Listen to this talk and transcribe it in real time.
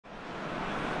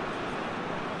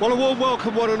Well, a warm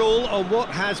welcome one and all on what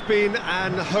has been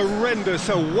an horrendous,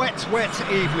 a wet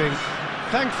evening.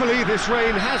 Thankfully, this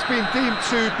rain has been deemed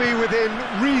to be within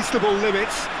reasonable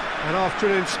limits, and after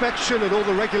an inspection and all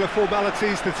the regular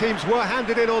formalities, the teams were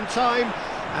handed in on time,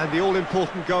 and the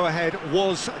all-important go-ahead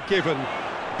was given.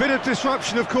 Bit of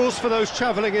disruption, of course, for those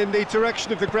travelling in the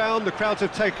direction of the ground. The crowds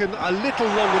have taken a little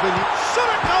longer than you... Shot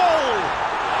a goal!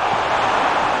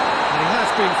 And he has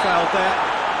been fouled there.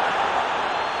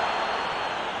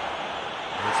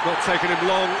 It's not taken him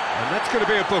long, and that's going to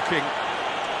be a booking.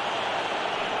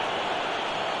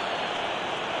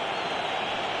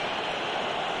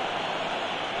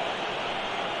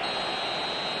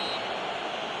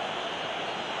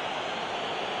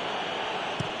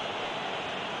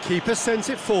 Keeper sends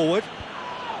it forward.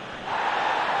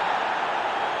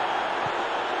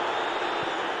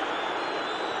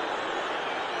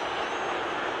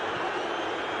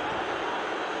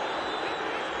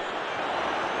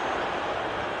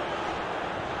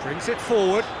 Brings it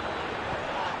forward.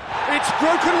 It's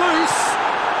broken loose.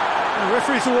 The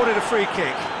referee's awarded a free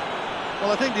kick.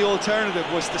 Well, I think the alternative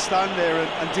was to stand there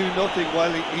and do nothing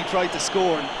while he tried to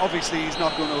score, and obviously he's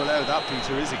not going to allow that,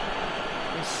 Peter, is he?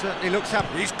 He certainly looks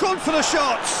happy. He's gone for the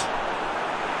shots!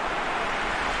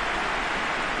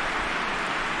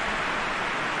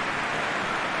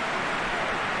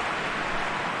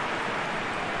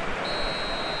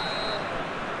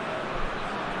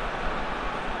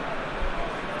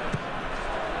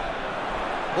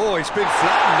 Oh, he's been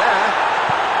flattened there.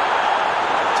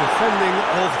 Defending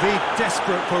of the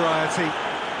desperate variety.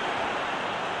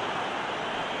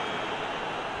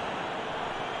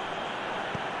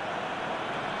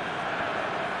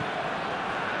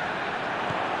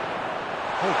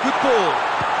 Oh, good ball.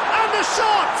 And the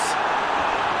shot!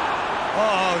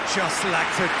 Oh, just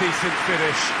lacked a decent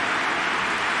finish.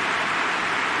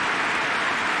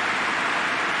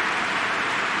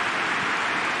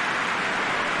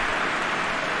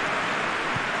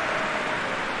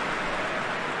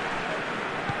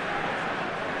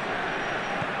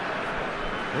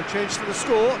 No change to the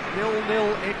score,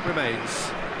 0-0 it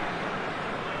remains.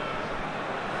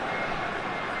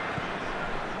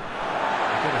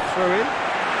 Get a throw in.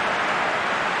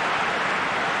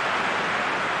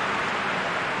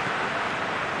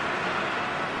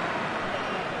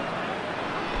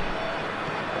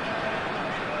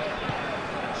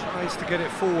 Tries to get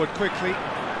it forward quickly.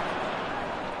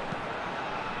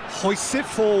 Hoists it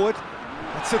forward.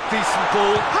 That's a decent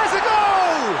ball. Has a goal!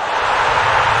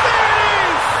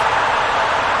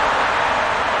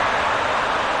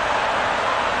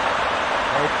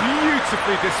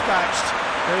 Beautifully dispatched.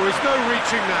 There was no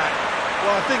reaching that.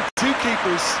 Well, I think two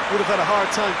keepers would have had a hard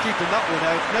time keeping that one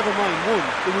out, never mind one.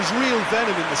 There was real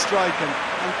venom in the strike and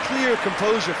clear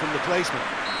composure from the placement.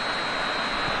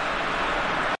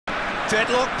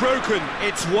 Deadlock broken,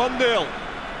 it's 1-0.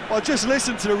 Well, just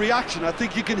listen to the reaction. I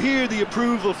think you can hear the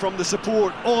approval from the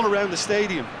support all around the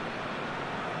stadium.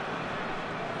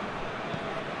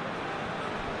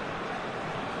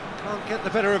 Can't get the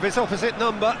better of his opposite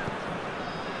number.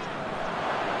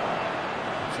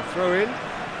 Throw in.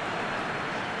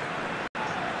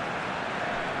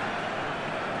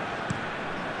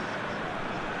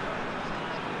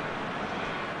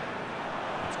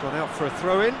 It's gone out for a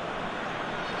throw in.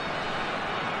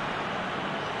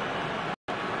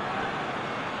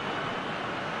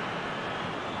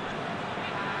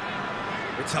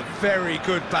 It's a very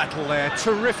good battle there,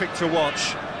 terrific to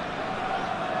watch.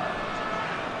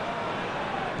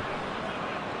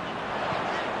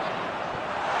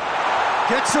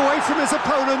 Gets away from his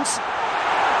opponents.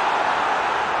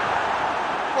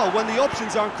 Well, when the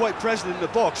options aren't quite present in the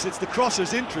box, it's the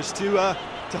crosser's interest to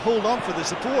hold on for the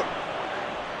support.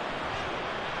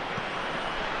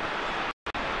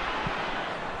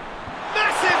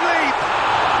 Massive leap!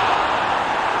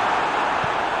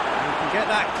 You can get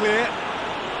that clear.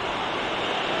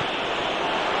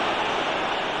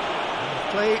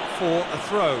 Play for a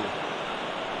throw.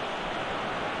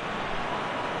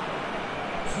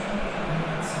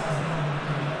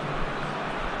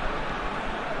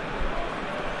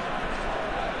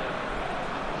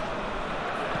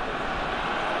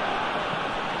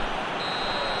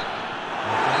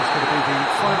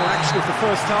 Of the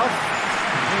first half.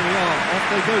 Here we are, off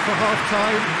they go for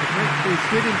half-time. The breakthrough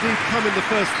did indeed come in the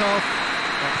first half,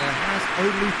 but there has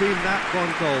only been that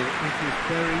one goal. It is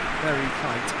very, very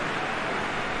tight.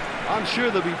 I'm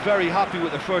sure they'll be very happy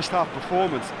with their first half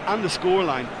performance and the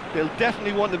scoreline. They'll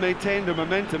definitely want to maintain their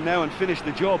momentum now and finish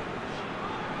the job.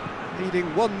 Leading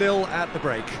 1-0 at the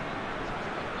break.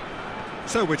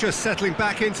 So we're just settling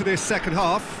back into this second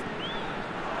half.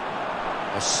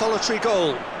 A solitary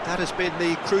goal, that has been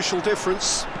the crucial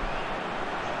difference.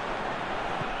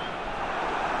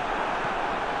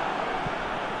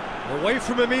 Away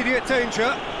from immediate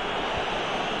danger.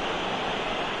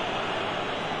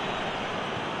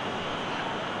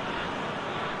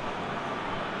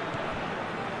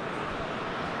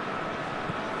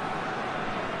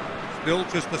 Still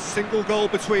just a single goal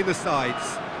between the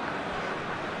sides.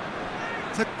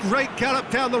 It's a great gallop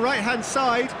down the right-hand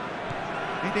side.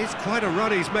 It is quite a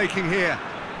run he's making here.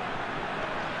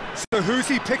 So who's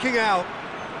he picking out?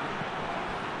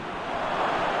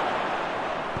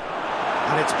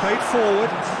 And it's played forward.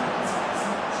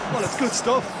 Well, it's good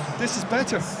stuff. This is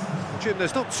better. Jim,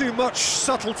 there's not too much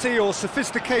subtlety or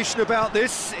sophistication about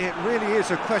this. It really is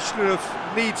a question of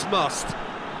needs must.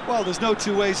 Well, there's no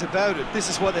two ways about it. This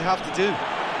is what they have to do.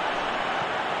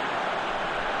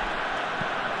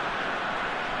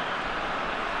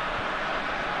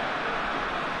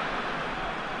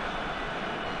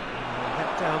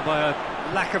 Let down by a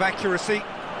lack of accuracy.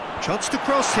 Chance to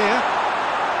cross here.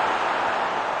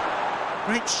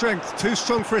 Great strength, too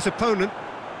strong for his opponent.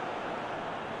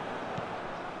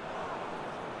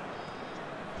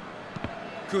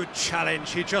 Good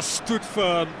challenge, he just stood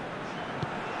firm.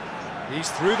 He's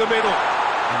through the middle,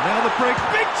 and now the break,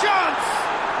 big chance!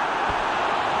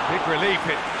 Big relief,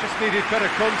 it just needed better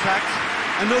contact.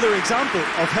 Another example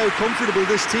of how comfortable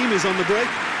this team is on the break.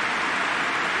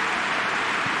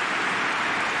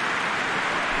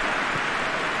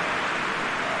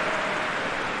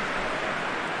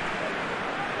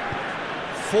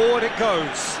 Forward it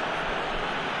goes.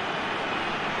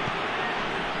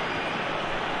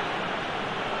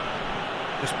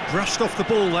 Just brushed off the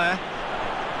ball there.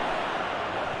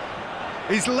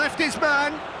 He's left his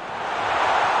man.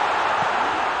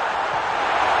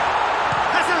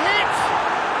 Has a hit!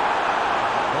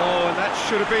 Oh, and that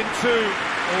should have been two.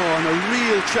 Oh, and a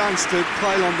real chance to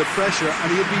pile on the pressure,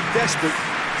 and he'll be desperate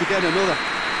to get another.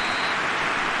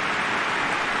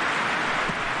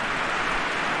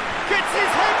 Gets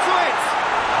his head to it!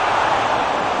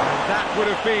 And that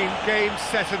would have been game,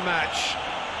 set and match.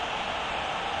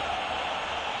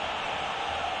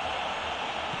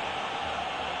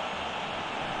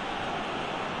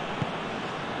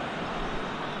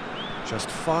 Just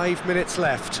 5 minutes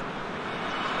left.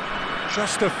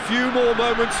 Just a few more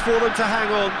moments for them to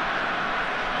hang on.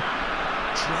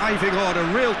 Driving on, a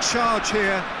real charge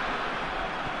here.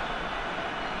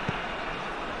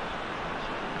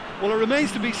 Well, it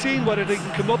remains to be seen whether they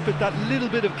can come up with that little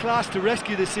bit of class to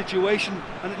rescue this situation,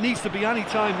 and it needs to be any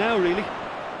time now, really.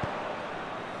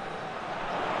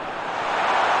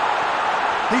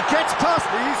 He gets past,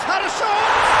 he's had a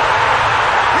shot!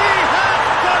 He has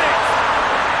done it!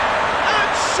 And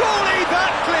surely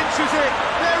that clinches it!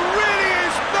 There really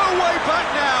is no way back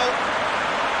now!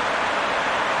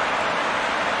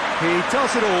 He does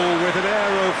it all with an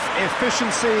air of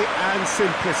efficiency and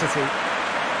simplicity.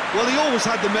 Well, he always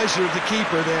had the measure of the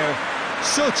keeper there.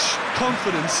 Such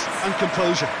confidence and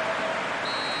composure.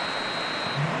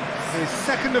 His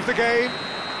second of the game,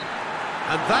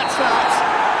 and that's that.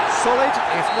 Solid,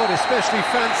 if not especially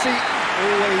fancy,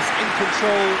 always in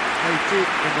control. They did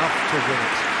enough to win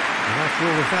it. And after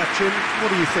all of that, Jim, what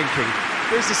are you thinking?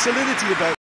 There's a solidity about